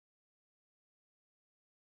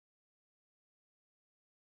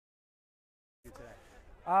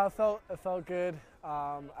It felt good.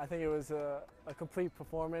 I think it was a complete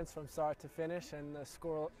performance from start to finish, and the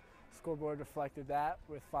scoreboard reflected that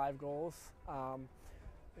with 5 goals.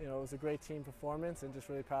 It was a great team performance, and just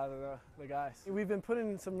really proud of the guys. We've been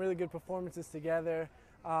putting some really good performances together,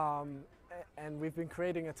 and we've been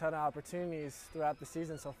creating a ton of opportunities throughout the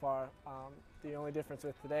season so far. The only difference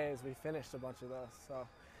with today is we finished a bunch of those, so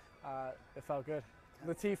it felt good.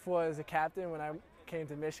 Latif was a captain when I came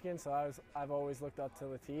to Michigan, so I've always looked up to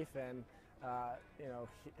Latif, and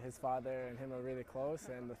his father and him are really close,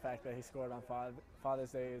 and the fact that he scored on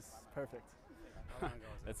Father's Day is perfect.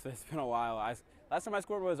 It's been a while. Last time I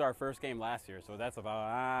scored was our first game last year, so that's about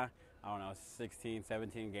I don't know, 16,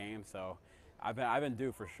 17 games. So I've been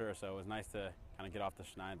due for sure. So it was nice to kind of get off the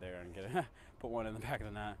schneid there and get put one in the back of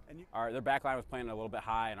the net. Their back line was playing a little bit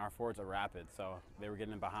high, and our forwards are rapid, so they were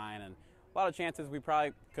getting in behind, and a lot of chances. We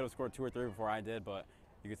probably could have scored 2 or 3 before I did, but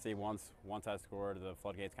you could see once I scored, the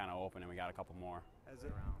floodgates kind of opened, and we got a couple more.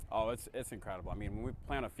 Oh, it's incredible. I mean, when we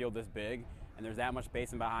play on a field this big and there's that much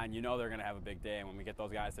space in behind, you know they're going to have a big day. And when we get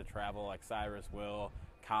those guys to travel, like Cyrus, Will,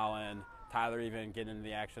 Colin, Tyler even getting into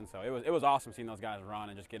the action. So it was awesome seeing those guys run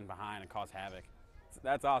and just getting behind and cause havoc.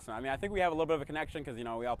 That's awesome. I mean, I think we have a little bit of a connection because,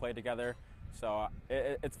 we all played together. So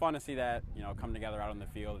it's fun to see that, come together out on the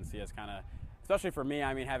field and see us kind of, especially for me,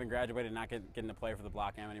 I mean, having graduated and not getting to play for the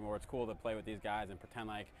Block M anymore, it's cool to play with these guys and pretend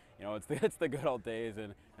like, it's the good old days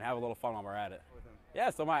and have a little fun while we're at it. Yeah,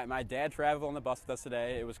 so my dad traveled on the bus with us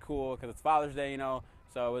today. It was cool because it's Father's Day,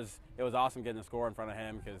 so it was awesome getting to score in front of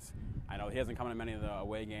him because I know he hasn't come to many of the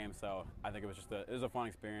away games, so I think it was a fun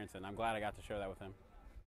experience, and I'm glad I got to share that with him.